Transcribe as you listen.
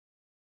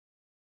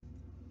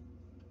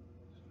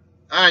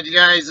All right, you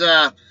guys.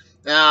 Uh,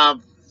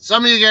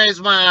 some of you guys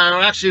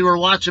actually were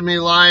watching me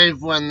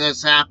live when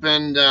this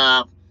happened.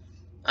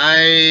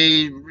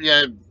 I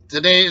yeah,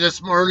 today,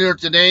 this earlier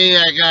today,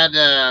 I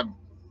got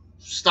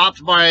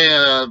stopped by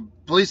a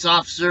police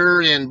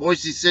officer in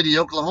Boise City,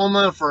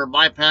 Oklahoma, for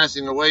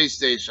bypassing a way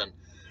station.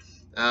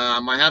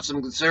 I have some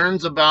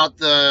concerns about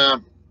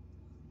the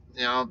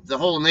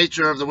whole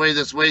nature of the way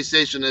this way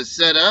station is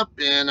set up,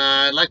 and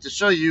I'd like to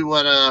show you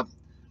where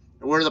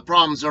the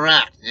problems are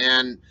at.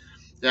 And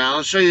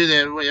I'll show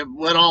you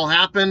what all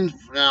happened.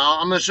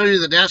 I'm going to show you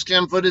the dash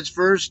cam footage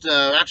first.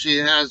 Actually,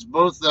 it has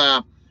both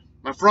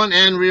my front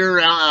and rear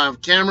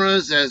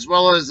cameras, as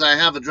well as I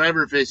have a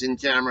driver-facing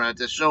camera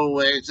to show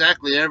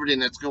exactly everything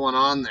that's going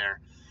on there.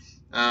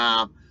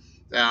 Uh,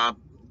 uh,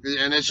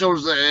 and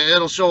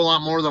it'll show a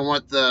lot more than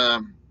what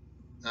um,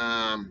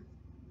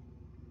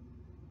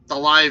 the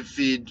live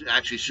feed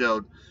actually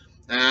showed.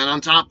 And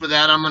on top of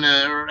that,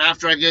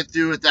 after I get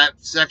through with that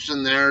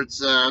section there,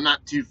 it's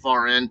not too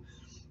far in.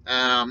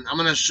 I'm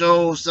going to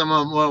show some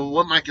of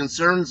what my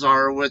concerns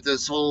are with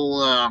this whole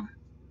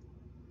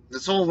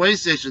way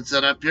station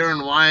setup here,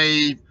 and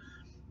why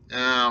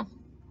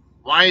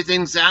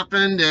things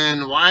happened,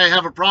 and why I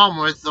have a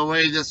problem with the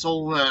way this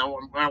whole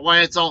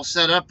why it's all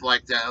set up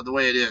like that, the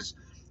way it is,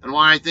 and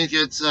why I think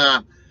it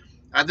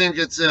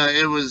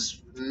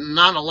was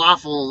not a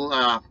lawful,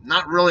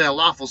 not really a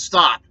lawful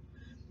stop.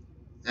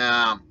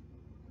 I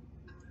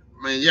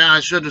mean, yeah, I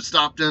should have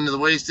stopped into the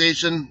way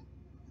station.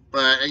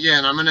 But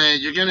again,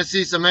 you're gonna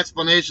see some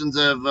explanations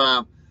of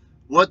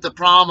what the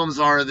problems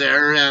are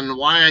there and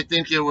why I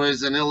think it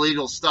was an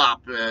illegal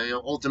stop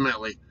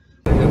ultimately.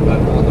 Get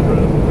back on the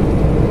road.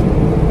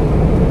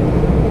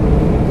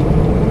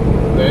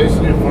 The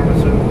ACU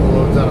pharmaceutical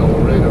loads out of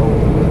Laredo,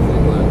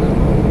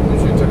 and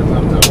usually took us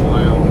up to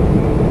Ohio.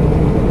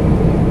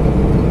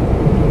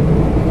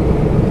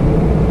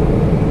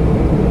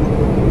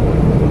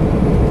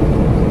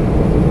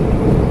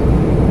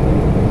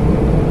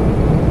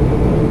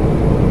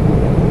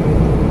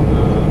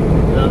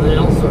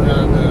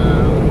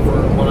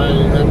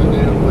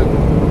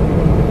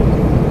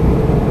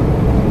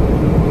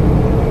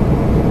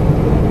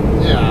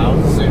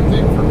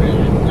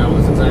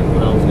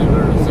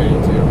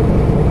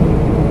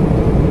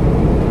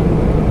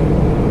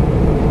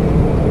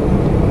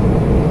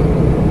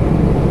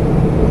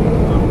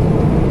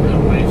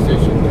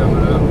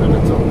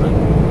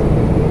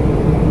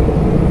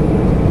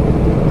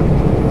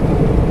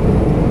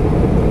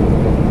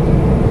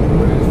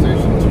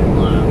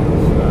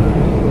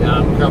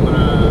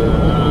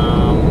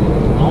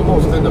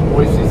 Almost into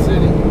Boise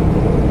City.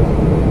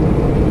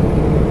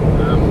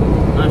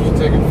 I'm actually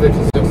taking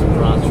 56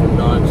 across from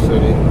Dodge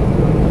City.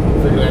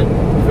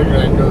 Figured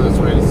I'd go this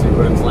way to see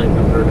what it's like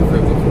compared to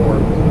 54.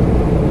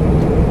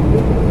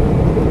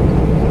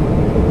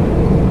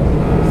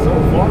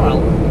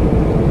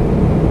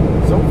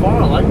 So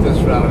far I like this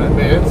route. I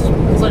mean,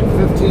 it's like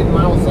 15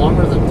 miles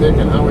longer than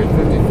taking Highway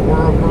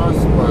 54 across,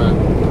 but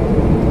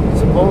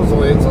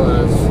supposedly it's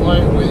a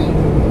slightly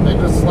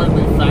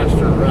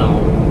faster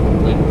route.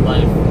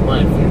 Like by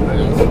a few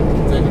minutes,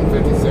 taking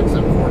 56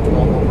 at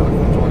 412 over to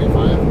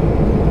 425.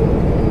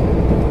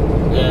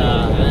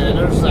 Yeah, and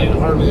there's like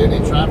hardly any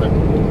traffic,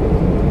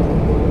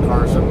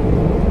 Carson.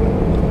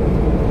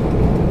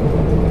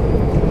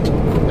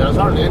 There's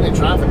hardly any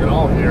traffic at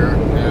all here,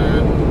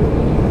 and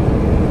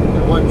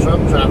the one truck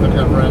traffic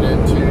I've run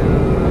into,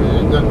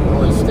 it doesn't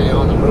really stay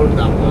on the road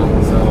that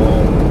long, so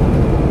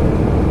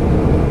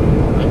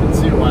I can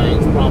see why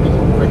it's probably a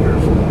little quicker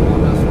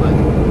going this way.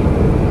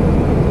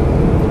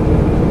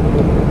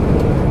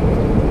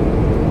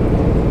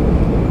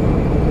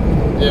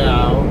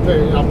 Yeah,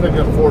 I'll pick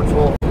up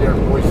 412 here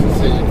in Boise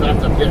City. In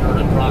fact, I'm getting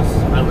ready to cross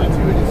Highway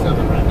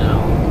 287 right now.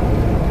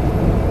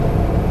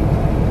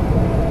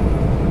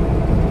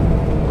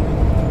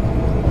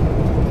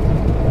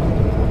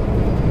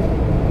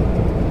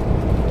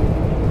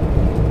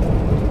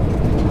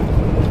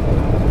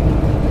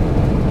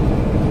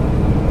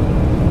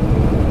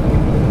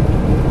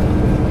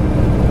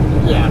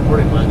 Yeah,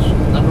 pretty much.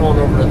 I'm going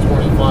over to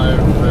 25,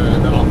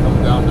 and then I'll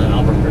come down to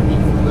Albuquerque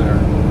from there.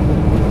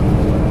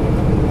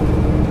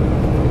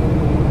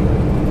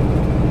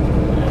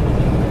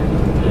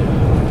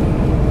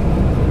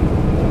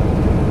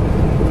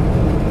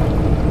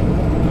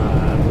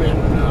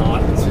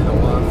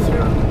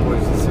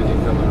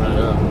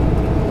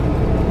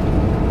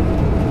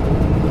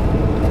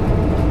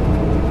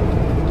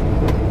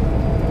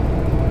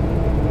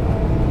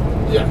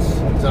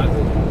 Yes,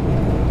 exactly.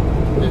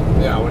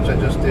 Yeah, which I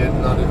just did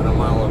not even a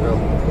mile ago.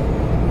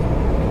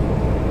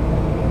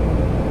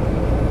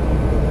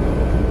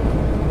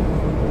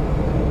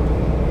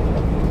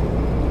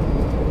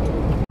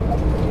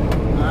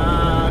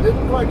 I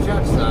didn't quite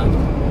catch that.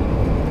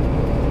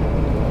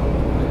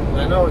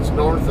 I know it's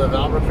north of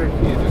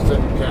Albuquerque, you just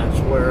didn't catch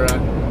where at,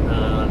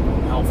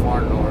 how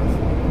far north.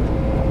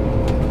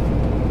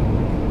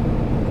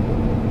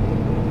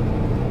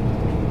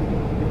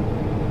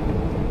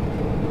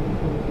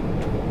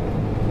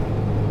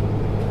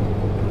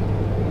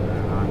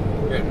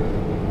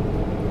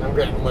 I'm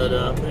getting lit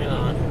up. Hang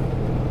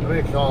on.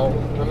 Let me call.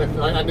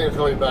 I need to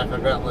call you back. I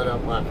got lit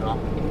up my call.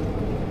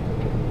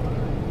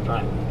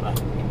 Alright, bye.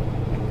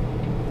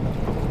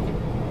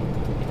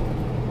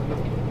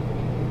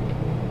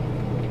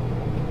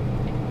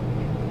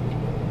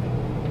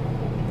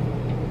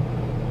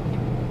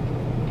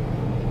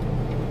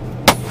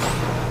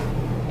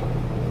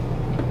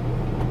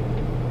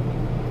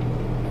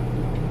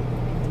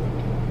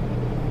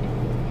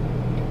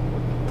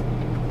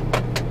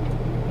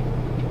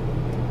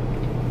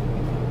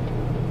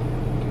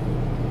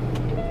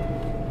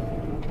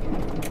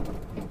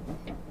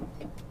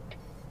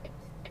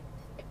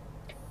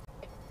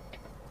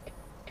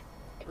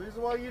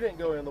 Reason why you didn't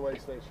go in the way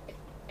station?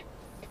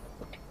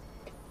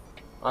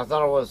 I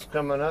thought it was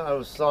coming up. I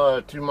was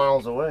 2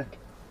 miles away.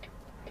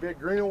 Big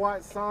green and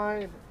white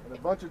sign and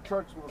a bunch of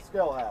trucks with a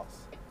scale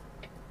house.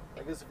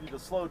 I guess if you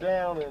just slow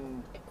down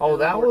and... Oh,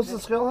 that was the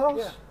scale house?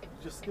 Yeah,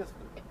 you just skipped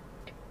it.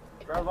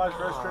 Driver's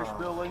license, registration,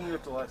 bill, and you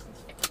have the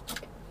license.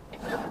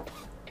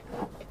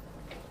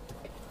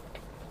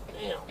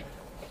 Damn.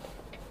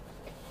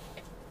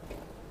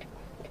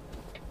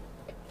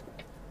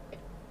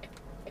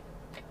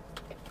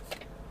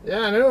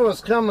 Yeah, I knew it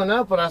was coming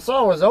up, but I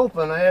saw it was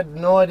open. I had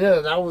no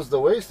idea that was the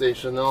way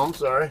station, though. I'm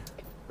sorry.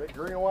 Big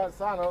green and white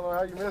sign. I don't know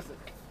how you miss it.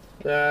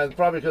 Yeah,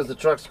 probably because the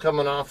truck's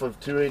coming off of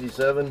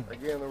 287.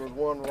 Again, there was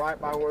one right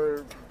by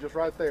where, just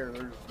right there.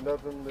 There's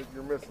nothing that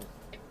you're missing.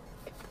 You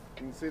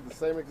can see the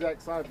same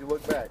exact sign if you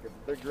look back. It's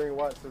big green and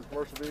white, says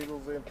commercial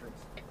vehicles entrance.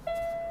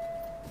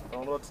 I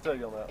don't know what to tell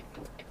you on that.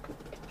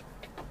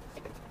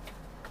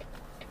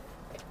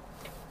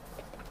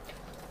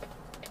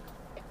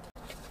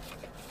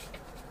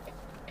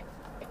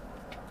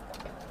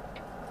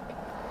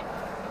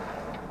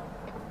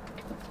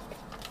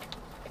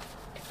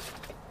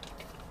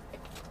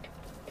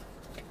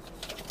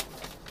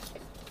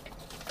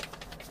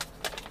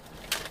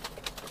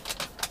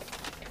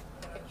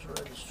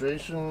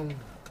 Registration.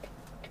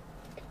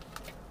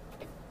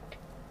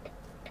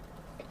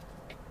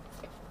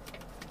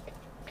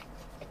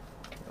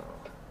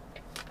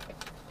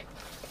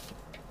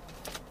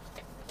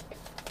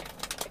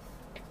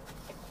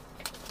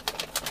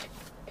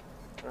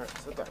 Alright,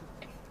 sit down.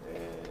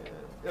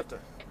 And up there.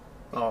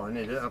 Oh, I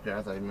need it? Okay,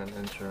 I thought you meant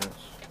insurance.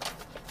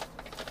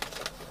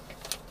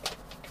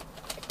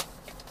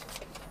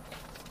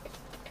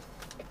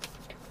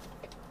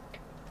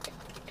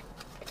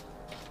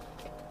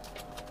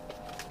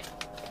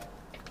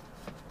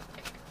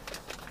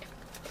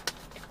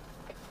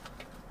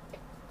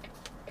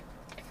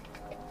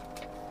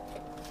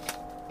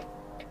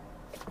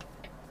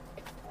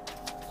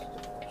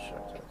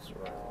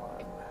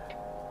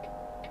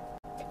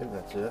 I think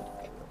that's it.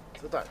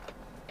 Sit down.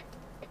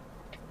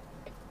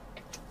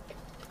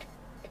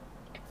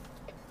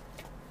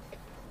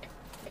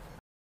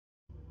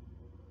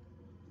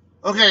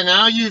 Okay,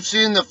 now you've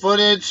seen the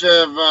footage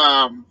of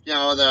you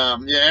know,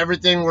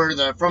 everything where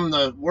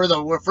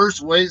the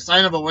first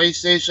sign of a way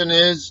station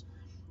is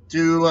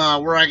to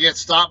where I get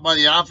stopped by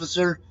the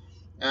officer.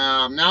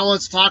 Now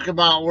let's talk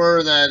about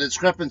where the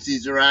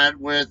discrepancies are at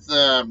with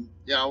you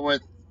know,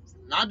 with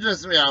not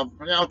just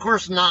of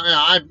course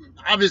not.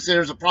 Obviously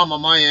there's a problem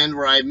on my end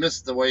where I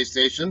missed the way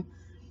station.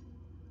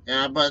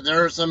 But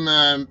there are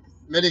some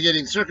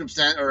mitigating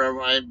circumstance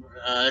or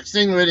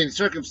extenuating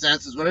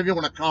circumstances, whatever you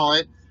want to call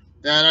it,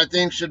 that I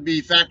think should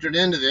be factored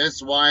into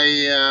this.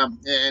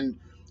 And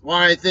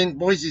why I think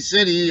Boise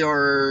City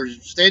or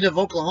state of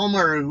Oklahoma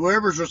or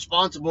whoever's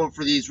responsible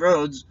for these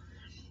roads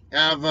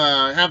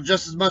have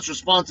just as much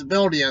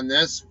responsibility on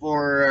this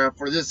for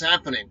this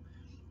happening.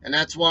 And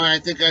that's why I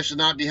think I should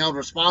not be held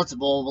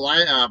responsible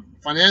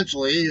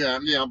financially,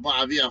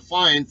 via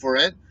fine for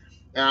it.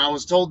 I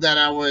was told that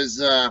I was,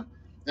 like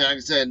I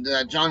said,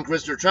 John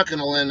Christer Trucking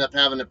will end up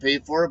having to pay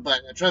for it, but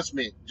trust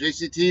me,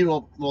 JCT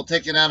will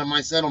take it out of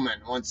my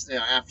settlement once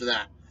after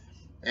that.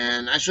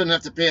 And I shouldn't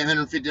have to pay a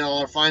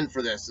 $150 fine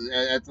for this.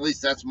 At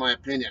least that's my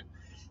opinion.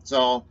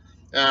 So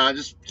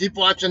just keep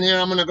watching here.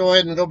 I'm going to go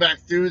ahead and go back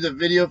through the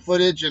video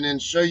footage and then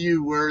show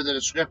you where the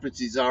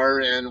discrepancies are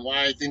and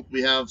why I think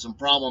we have some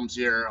problems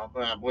here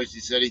at Boise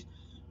City.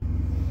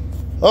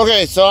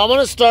 Okay, so I'm going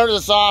to start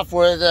this off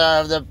with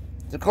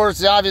of course,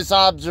 the obvious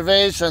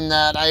observation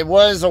that I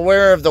was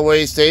aware of the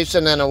way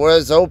station and it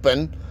was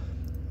open.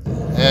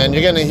 And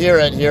you're going to hear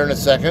it here in a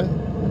second.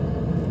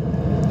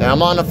 Now,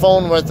 I'm on the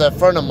phone with a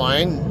friend of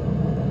mine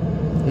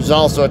who's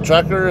also a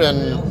trucker,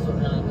 and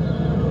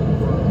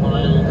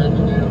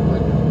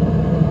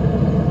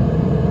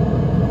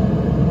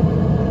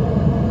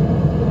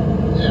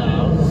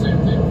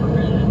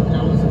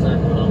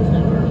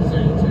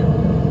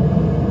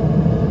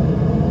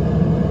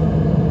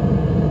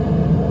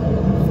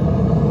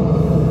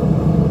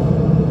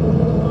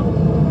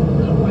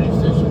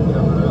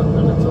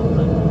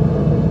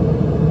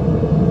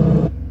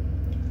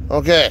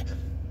okay,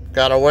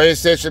 got a way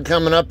station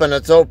coming up and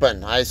it's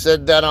open. I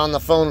said that on the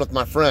phone with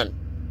my friend.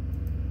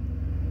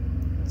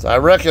 So I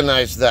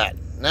recognize that.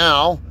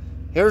 Now,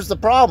 here's the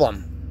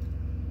problem.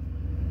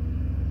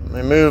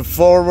 We move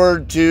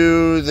forward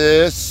to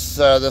this,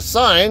 the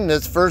sign.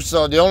 That's first,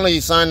 the only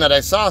sign that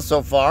I saw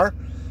so far.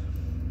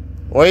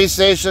 Way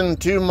station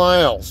 2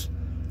 miles.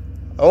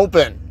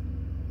 Open.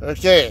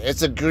 Okay,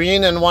 it's a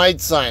green and white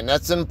sign.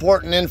 That's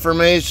important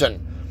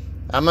information.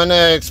 I'm going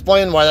to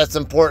explain why that's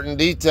important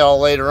detail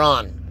later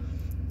on.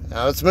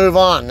 Now let's move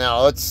on.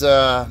 Now let's,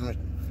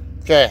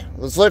 okay,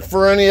 let's look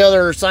for any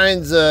other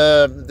signs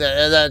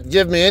that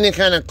give me any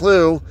kind of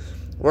clue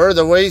where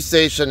the way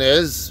station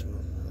is,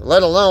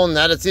 let alone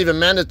that it's even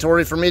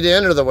mandatory for me to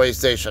enter the way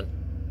station.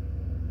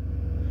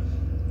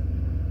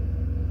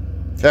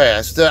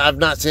 Okay, I've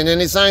not seen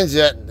any signs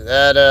yet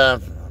that, I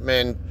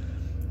mean,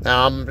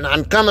 now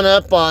I'm coming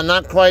up on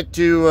not quite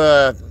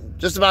to,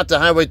 just about to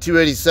Highway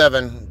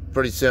 287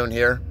 pretty soon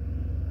here.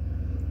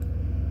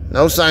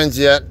 No signs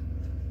yet.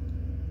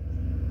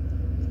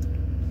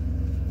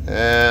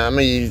 Let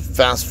me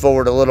fast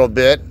forward a little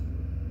bit.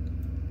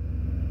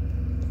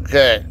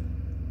 Okay.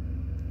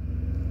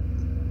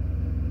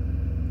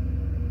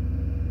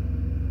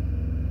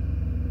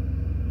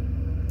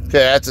 Okay,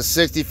 that's a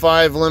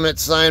 65 limit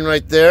sign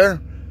right there.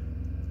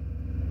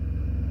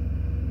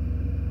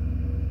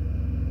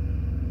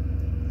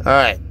 All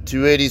right,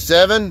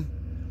 287,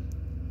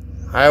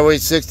 Highway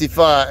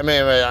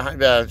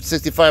 65,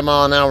 65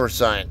 mile an hour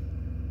sign.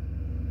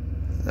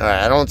 All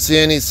right, I don't see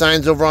any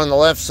signs over on the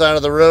left side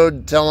of the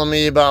road telling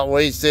me about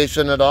way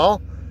station at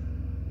all.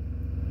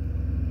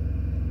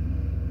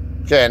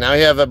 Okay, now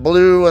you have a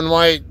blue and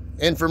white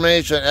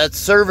information. That's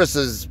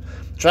services,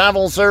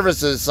 travel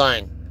services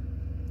sign.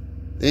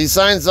 These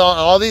signs,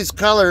 all these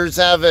colors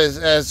have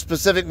as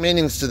specific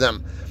meanings to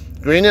them.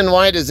 Green and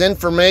white is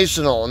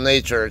informational in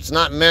nature. It's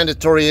not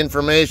mandatory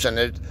information.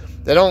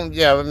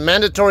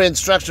 Mandatory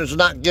instructions are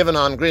not given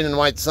on green and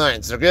white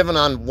signs. They're given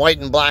on white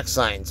and black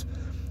signs.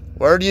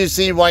 Where do you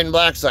see white and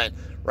black sign?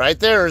 Right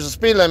there is a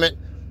speed limit.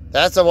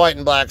 That's a white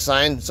and black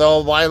sign.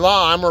 So by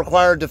law, I'm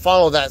required to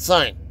follow that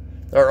sign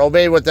or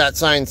obey what that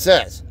sign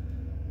says.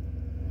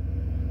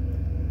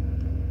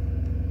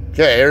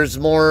 Okay, here's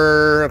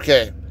more.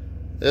 Okay,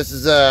 this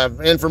is a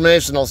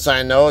informational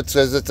sign though. It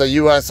says it's a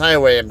U.S.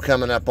 highway I'm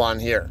coming up on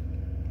here.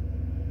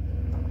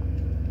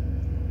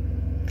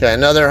 Okay,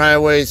 another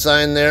highway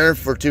sign there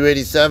for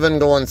 287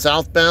 going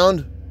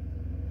southbound.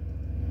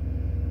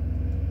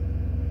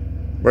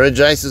 Bridge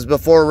ices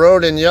before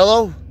road in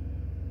yellow.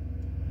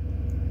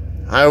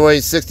 Highway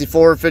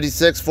 64,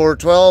 56,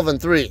 412,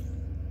 and 3.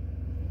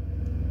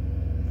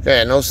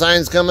 Okay, no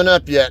signs coming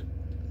up yet.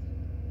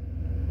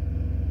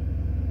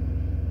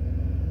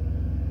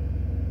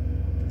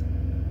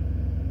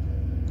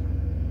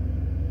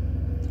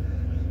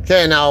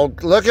 Okay, now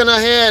looking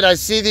ahead, I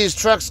see these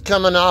trucks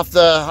coming off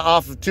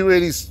of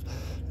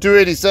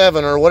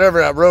 287 or whatever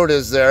that road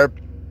is there,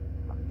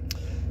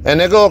 and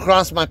they go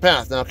across my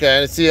path.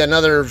 Okay, I see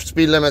another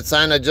speed limit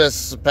sign I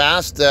just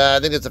passed.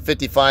 I think it's a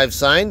 55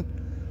 sign,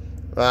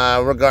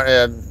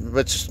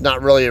 which is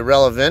not really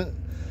irrelevant.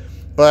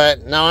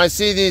 But now I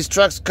see these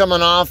trucks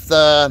coming off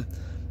the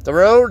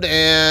road,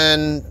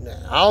 and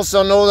I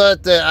also know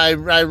that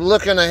I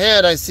looking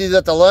ahead, I see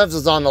that the levs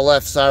is on the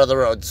left side of the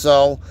road.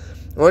 So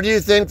what do you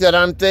think that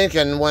I'm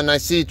thinking when I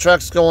see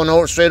trucks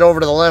going straight over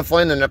to the left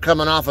lane and they're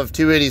coming off of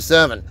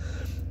 287?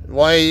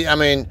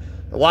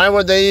 Why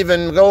would they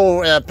even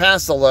go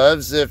past the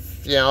levs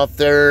if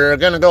they're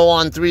going to go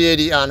on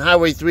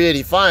Highway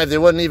 385? They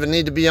wouldn't even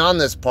need to be on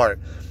this part.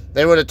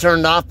 They would have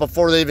turned off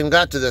before they even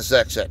got to this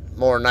exit,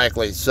 more than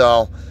likely. So,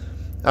 all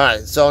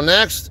right. So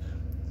next,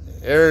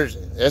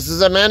 this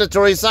is a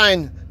mandatory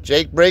sign.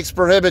 Jake brakes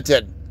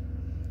prohibited.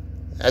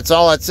 That's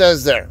all it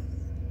says there.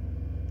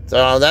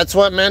 So that's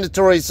what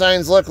mandatory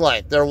signs look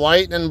like. They're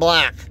white and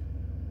black.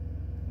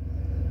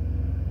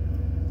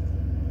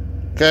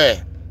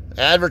 Okay,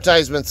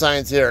 advertisement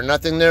signs here.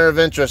 Nothing there of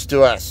interest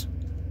to us.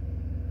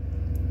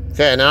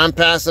 Okay, now I'm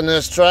passing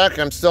this truck.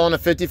 I'm still in a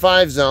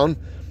 55 zone.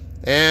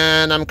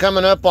 And I'm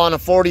coming up on a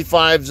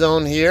 45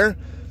 zone here.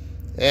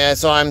 And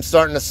so I'm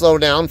starting to slow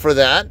down for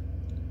that.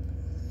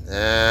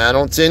 I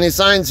don't see any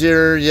signs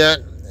here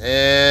yet.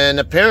 And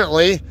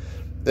apparently,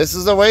 this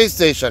is a way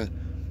station.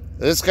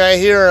 This guy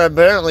here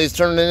apparently is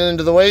turning it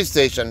into the way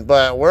station,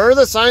 but where are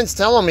the signs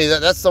telling me that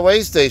that's the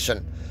way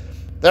station?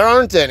 There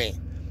aren't any.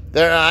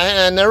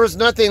 And there was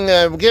nothing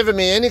giving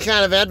me any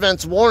kind of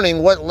advance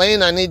warning what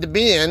lane I need to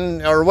be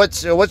in or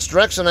which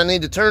direction I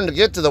need to turn to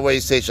get to the way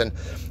station.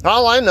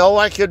 All I know,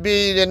 I could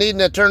be needing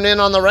to turn in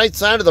on the right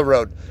side of the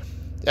road.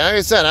 Like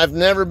I said, I've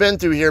never been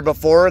through here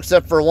before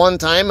except for one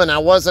time, and I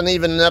wasn't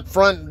even up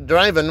front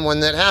driving when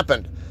that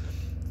happened.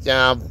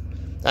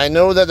 I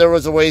know that there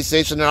was a way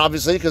station there,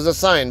 obviously, because of the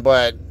sign,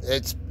 but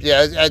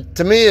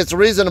to me, it's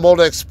reasonable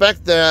to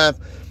expect the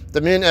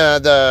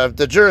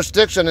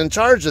jurisdiction in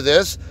charge of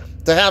this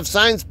to have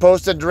signs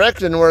posted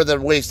directing where the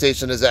way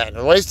station is at.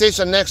 The way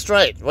station next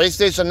right, way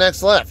station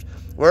next left.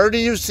 Where do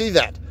you see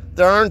that?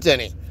 There aren't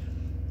any.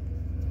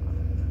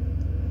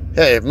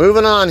 Okay,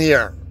 moving on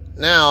here.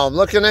 Now,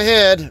 looking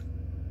ahead.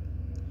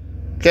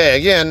 Okay,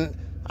 again,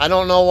 I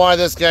don't know why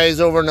this guy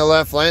is over in the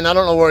left lane. I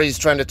don't know where he's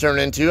trying to turn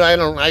into.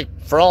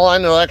 for all I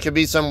know, that could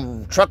be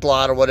some truck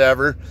lot or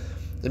whatever.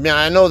 I mean,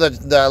 I know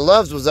that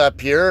Loves was up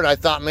here, and I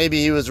thought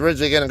maybe he was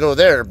originally going to go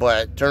there,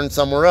 but turned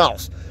somewhere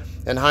else.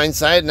 In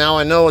hindsight, now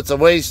I know it's a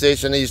way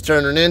station he's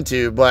turning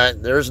into,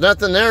 but there's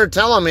nothing there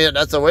telling me that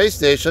that's a way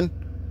station.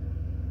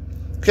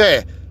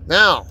 Okay,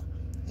 now,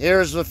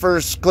 here's the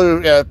first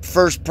clue,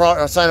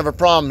 sign of a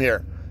problem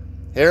here.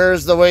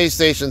 Here's the way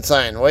station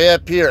sign, way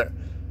up here.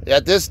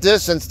 At this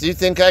distance, do you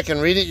think I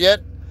can read it yet?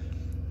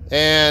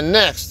 And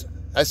next,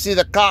 I see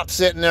the cop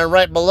sitting there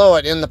right below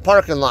it in the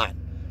parking lot.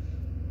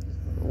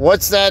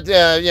 What's that?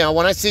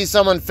 When I see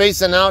someone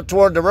facing out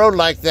toward the road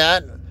like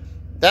that,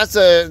 that's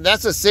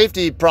a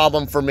safety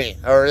problem for me,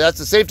 or that's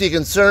a safety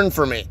concern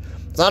for me.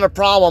 It's not a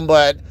problem,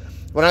 but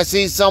when I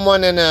see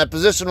someone in a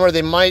position where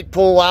they might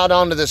pull out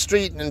onto the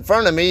street in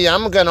front of me,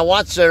 I'm gonna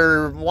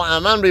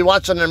be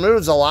watching their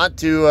moves a lot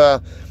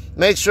to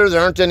make sure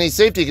there aren't any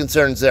safety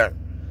concerns there.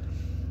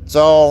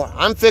 So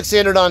I'm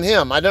fixated on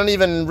him. I don't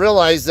even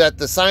realize that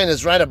the sign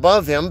is right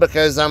above him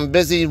because I'm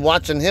busy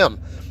watching him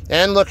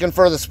and looking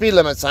for the speed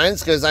limit signs,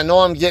 because I know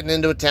I'm getting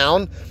into a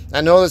town. I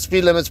know the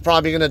speed limit's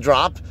probably going to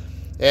drop.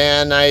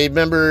 And I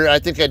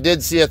think I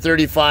did see a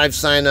 35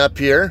 sign up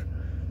here,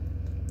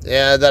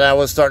 that I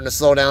was starting to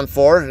slow down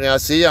for. Now,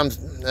 see, you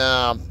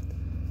can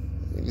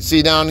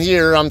see down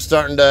here, I'm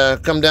starting to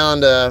come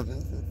down to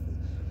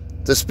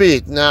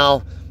speed.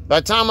 Now, by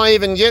the time I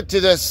even get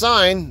to this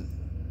sign,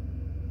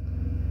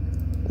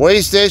 way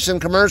station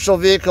commercial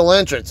vehicle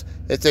entrance,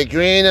 it's a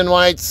green and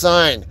white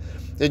sign.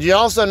 Did you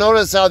also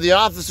notice how the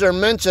officer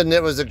mentioned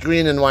it was a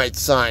green and white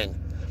sign?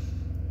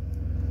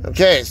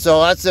 Okay,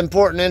 so that's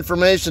important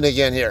information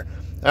again here.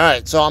 All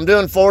right, so I'm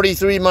doing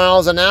 43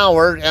 miles an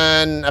hour,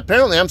 and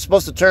apparently I'm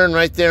supposed to turn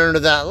right there into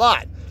that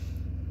lot.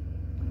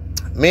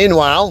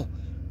 Meanwhile,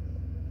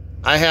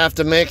 I have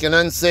to make an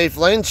unsafe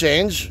lane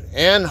change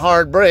and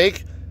hard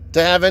brake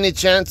to have any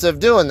chance of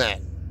doing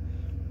that.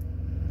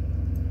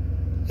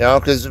 You know,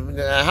 because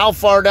how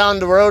far down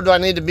the road do I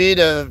need to be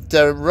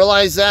to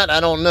realize that? I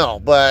don't know,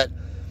 but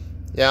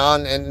yeah,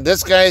 and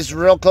this guy's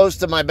real close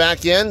to my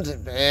back end,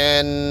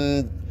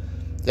 and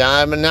yeah,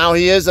 I mean, now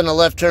he is in a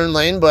left turn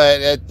lane,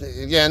 but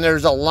again,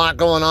 there's a lot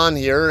going on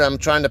here I'm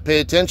trying to pay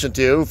attention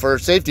to for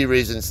safety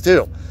reasons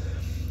too.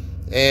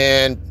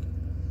 And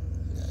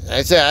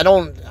I say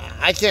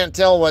I can't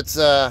tell what's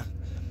I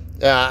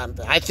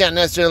can't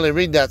necessarily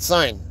read that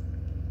sign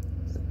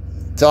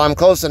till I'm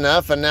close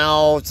enough, and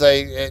now it's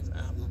like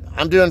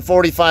I'm doing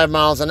 45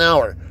 miles an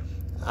hour.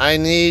 I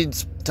need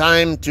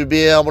time to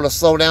be able to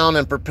slow down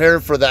and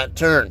prepare for that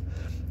turn.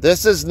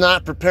 This is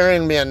not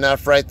preparing me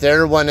enough right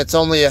there when it's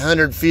only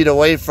 100 feet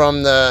away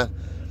from the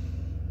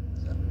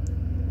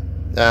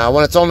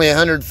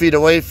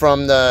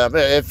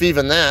if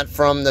even that,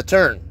 from the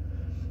turn.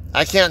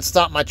 I can't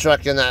stop my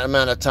truck in that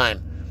amount of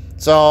time.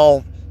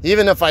 So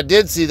even if I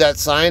did see that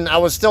sign, I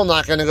was still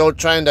not going to go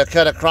trying to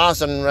cut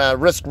across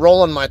and risk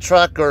rolling my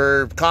truck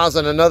or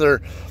causing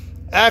another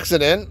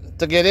accident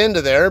to get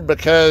into there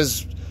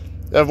because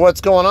of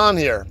what's going on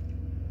here.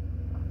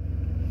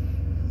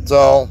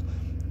 So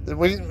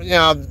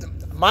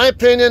my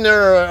opinion,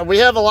 we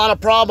have a lot of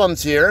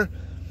problems here,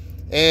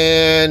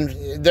 and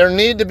there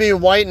need to be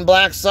white and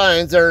black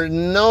signs. There are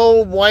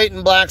no white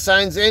and black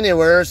signs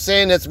anywhere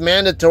saying it's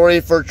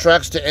mandatory for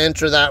trucks to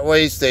enter that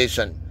way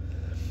station.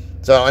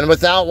 So, and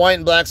without white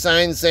and black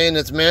signs saying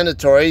it's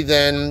mandatory,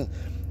 then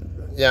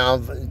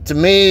to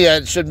me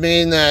it should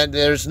mean that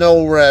there's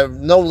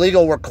no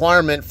legal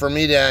requirement for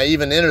me to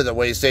even enter the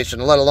way station,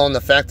 let alone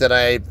the fact that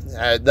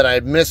I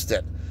missed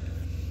it.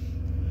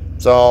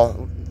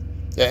 So,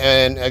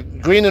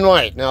 and green and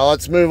white. Now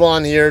let's move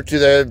on here to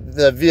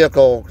the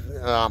vehicle,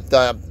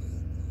 the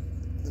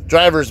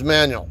driver's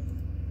manual.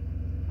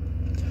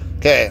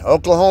 Okay,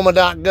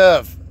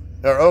 Oklahoma.gov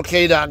or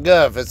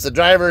OK.gov. It's the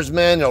driver's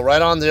manual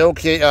right on the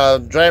OK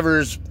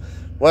driver's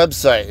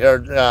website,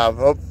 or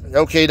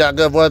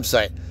OK.gov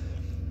website.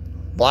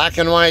 Black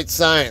and white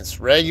signs,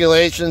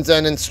 regulations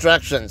and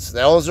instructions.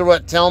 Those are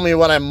what tell me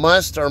what I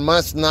must or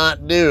must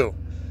not do.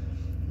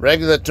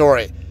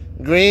 Regulatory.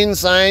 Green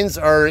signs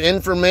are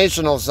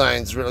informational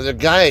signs, they're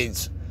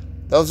guides.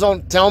 Those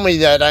don't tell me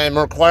that I am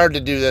required to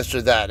do this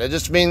or that. It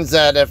just means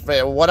that if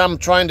what I'm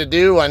trying to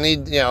do, I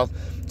need,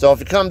 so if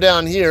you come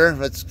down here,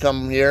 let's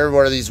come here,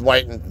 where are these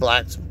white and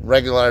black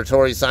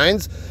regulatory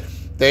signs?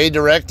 They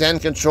direct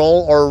and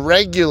control or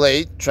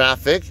regulate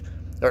traffic,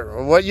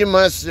 or what you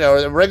must,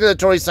 the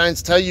regulatory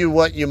signs tell you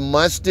what you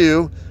must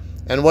do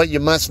and what you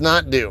must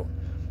not do.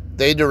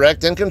 They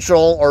direct and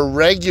control or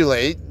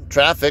regulate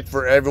traffic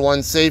for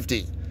everyone's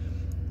safety.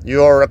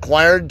 You are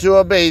required to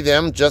obey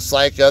them just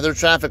like other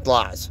traffic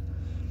laws.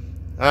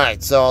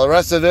 Alright, so the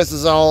rest of this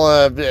is all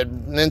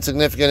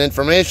insignificant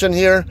information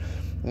here.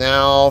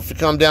 Now, if you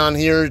come down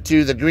here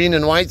to the green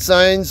and white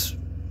signs,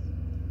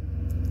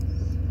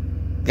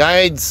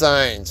 guide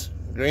signs,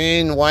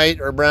 green,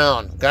 white, or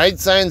brown. Guide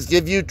signs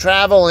give you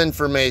travel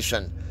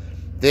information.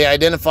 They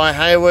identify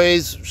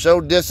highways,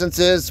 show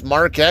distances,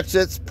 mark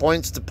exits,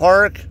 point to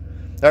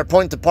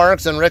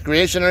parks and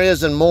recreation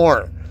areas, and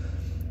more.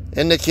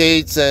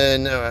 Indicates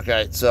and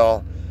okay,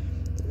 so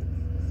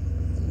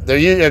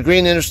They're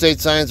green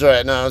interstate signs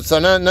right now. So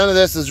none of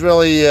this is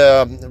really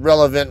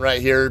relevant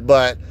right here.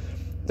 But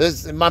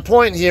my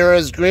point here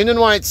is green and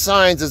white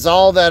signs is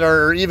all that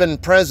are even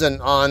present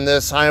on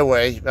this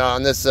highway,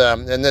 on this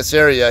in this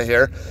area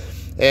here.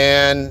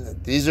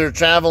 And these are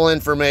travel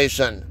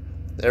information.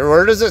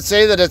 Where does it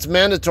say that it's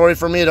mandatory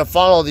for me to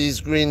follow these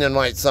green and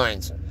white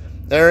signs?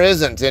 There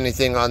isn't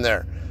anything on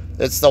there.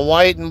 It's the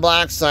white and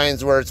black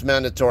signs where it's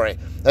mandatory.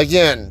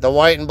 Again, the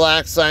white and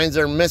black signs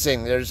are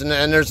missing.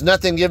 There's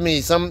nothing giving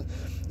me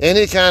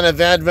any kind of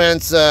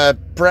advance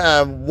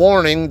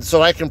warning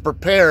so I can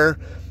prepare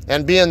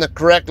and be in the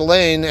correct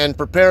lane and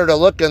prepare to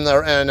look in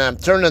the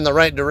and turn in the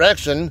right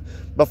direction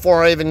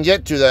before I even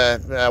get to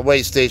the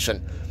way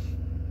station.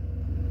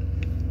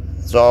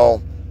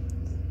 So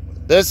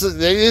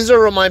these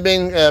are what my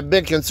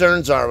big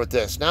concerns are with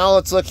this. Now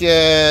let's look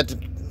at,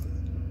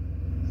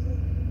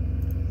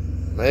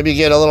 maybe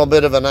get a little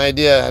bit of an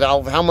idea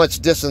how much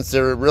distance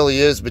there really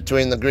is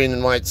between the green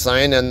and white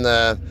sign and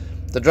the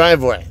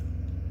driveway.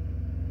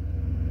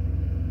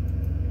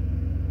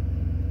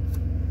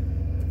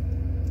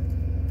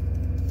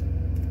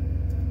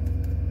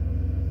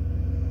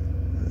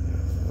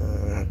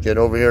 Get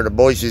over here to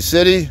Boise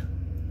City.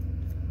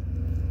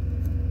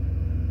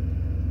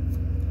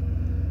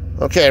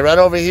 Okay, right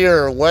over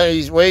here,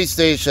 way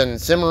station,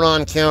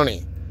 Cimarron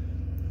County.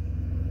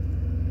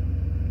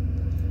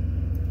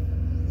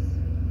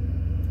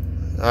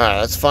 All right,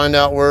 let's find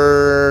out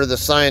where the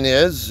sign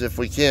is, if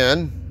we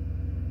can.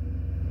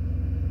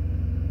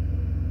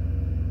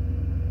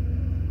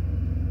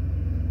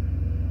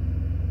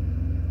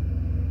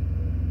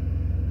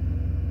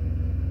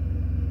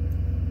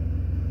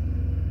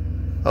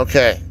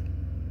 Okay.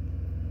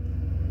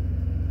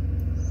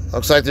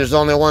 Looks like there's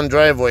only one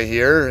driveway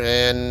here,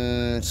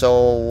 and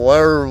so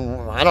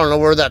I don't know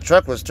where that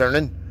truck was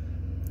turning.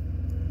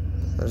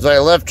 There's like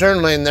a left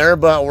turn lane there,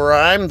 but where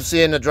I'm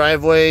seeing the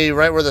driveway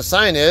right where the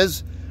sign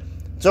is,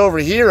 it's over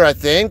here, I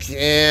think.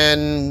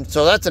 And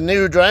so that's a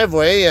new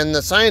driveway, and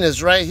the sign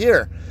is right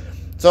here.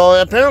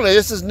 So apparently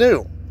this is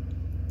new.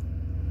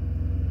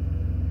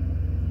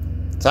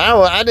 So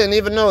I didn't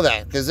even know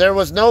that, because there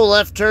was no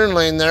left turn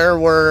lane there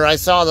where I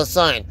saw the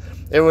sign.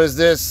 It was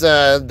this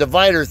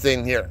divider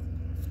thing here.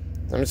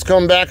 I'm just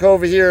coming back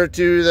over here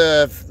to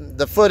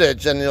the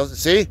footage, and you'll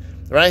see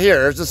right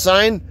here, there's a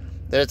sign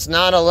that it's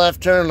not a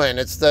left turn lane.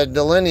 It's the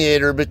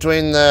delineator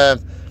between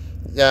the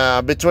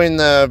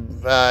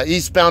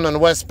eastbound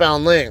and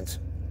westbound lanes.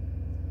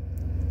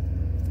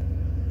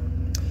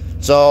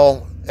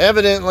 So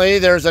evidently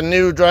there's a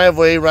new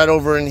driveway right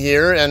over in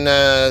here, and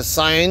a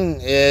sign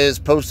is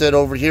posted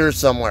over here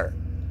somewhere.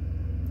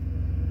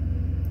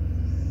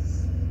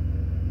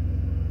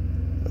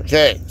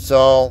 Okay,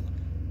 so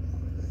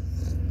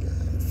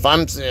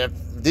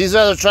if these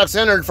other trucks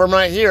entered from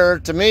right here,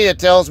 to me it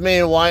tells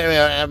me why.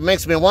 It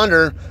makes me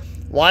wonder,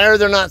 why are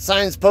there not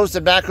signs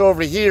posted back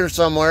over here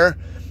somewhere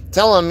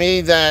telling me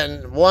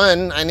that,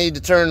 one, I need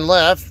to turn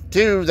left,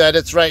 two, that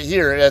it's right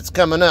here, it's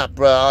coming up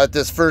at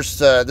this first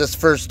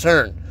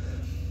turn.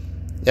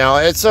 You know,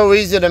 it's so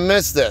easy to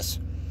miss this.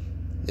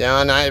 You know,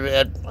 and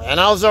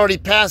I was already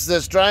past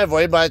this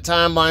driveway by the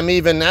time I'm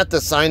even at the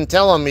sign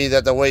telling me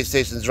that the way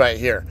station's right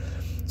here.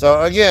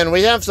 So again,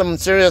 we have some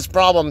serious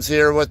problems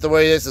here with the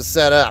way this is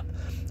set up.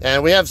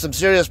 And we have some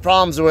serious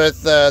problems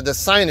with the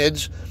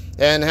signage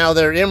and how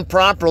they're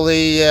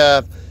improperly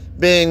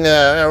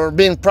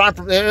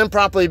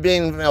improperly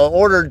being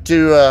ordered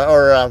to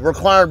or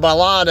required by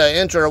law to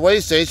enter a way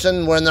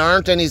station when there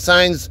aren't any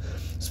signs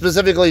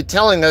specifically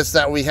telling us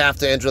that we have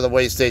to enter the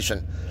way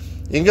station.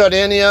 You can go to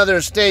any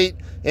other state,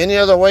 any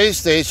other way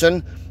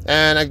station,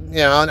 and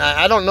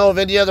I don't know of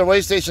any other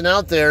way station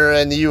out there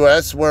in the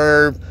U.S.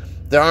 where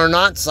there are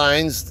not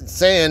signs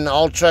saying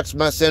all trucks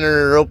must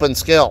enter open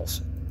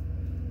scales.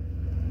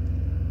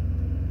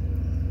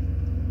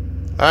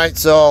 All right,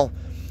 so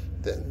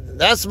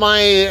that's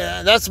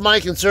my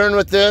concern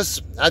with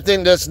this. I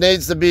think this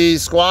needs to be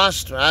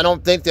squashed. I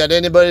don't think that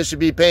anybody should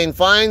be paying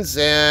fines.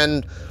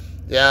 And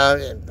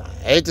yeah, I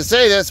hate to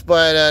say this,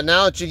 but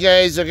now that you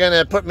guys are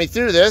gonna put me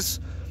through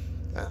this,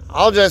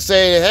 I'll just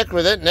say heck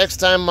with it. Next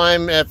time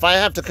if I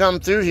have to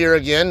come through here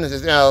again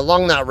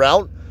along that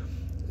route,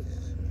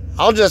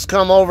 I'll just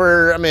come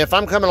over. I mean, if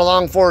I'm coming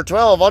along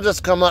 412, I'll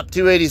just come up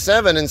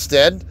 287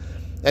 instead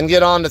and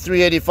get on to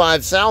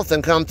 385 south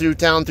and come through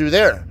town through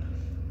there.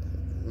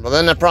 Well,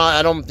 then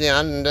I don't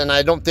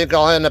think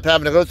I'll end up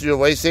having to go through a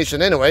way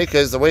station anyway,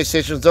 because the way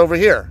station's over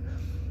here.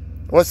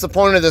 What's the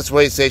point of this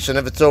way station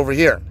if it's over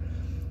here?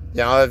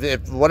 You know,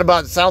 what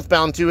about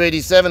southbound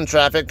 287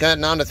 traffic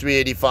cutting on to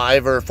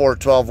 385 or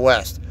 412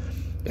 west?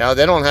 You know,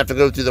 they don't have to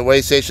go through the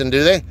way station,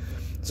 do they?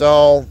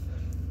 So,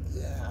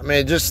 I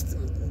mean,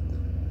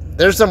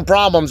 there's some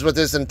problems with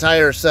this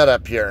entire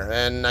setup here,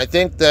 and I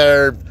think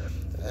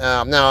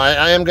now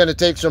I am going to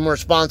take some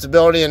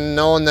responsibility in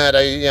knowing that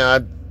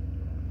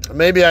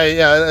maybe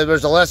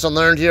there's a lesson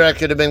learned here. I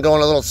could have been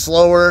going a little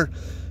slower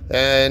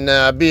and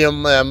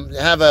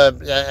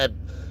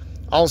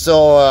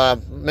also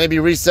maybe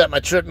reset my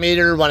trip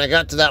meter when I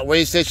got to that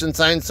way station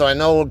sign so I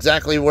know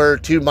exactly where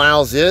 2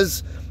 miles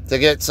is to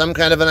get some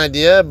kind of an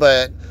idea.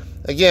 But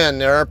again,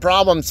 there are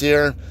problems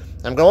here.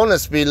 I'm going the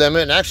speed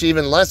limit, and actually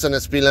even less than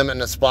the speed limit in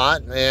the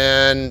spot,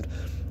 and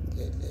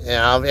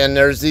and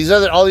there's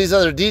all these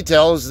other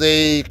details.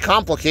 They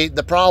complicate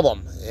the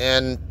problem,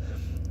 and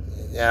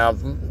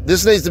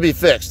this needs to be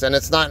fixed. And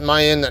it's not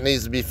my end that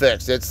needs to be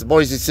fixed. It's the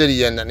Boise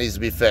City end that needs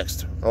to be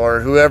fixed, or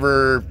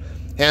whoever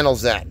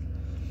handles that.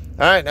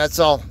 All right, that's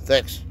all.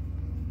 Thanks.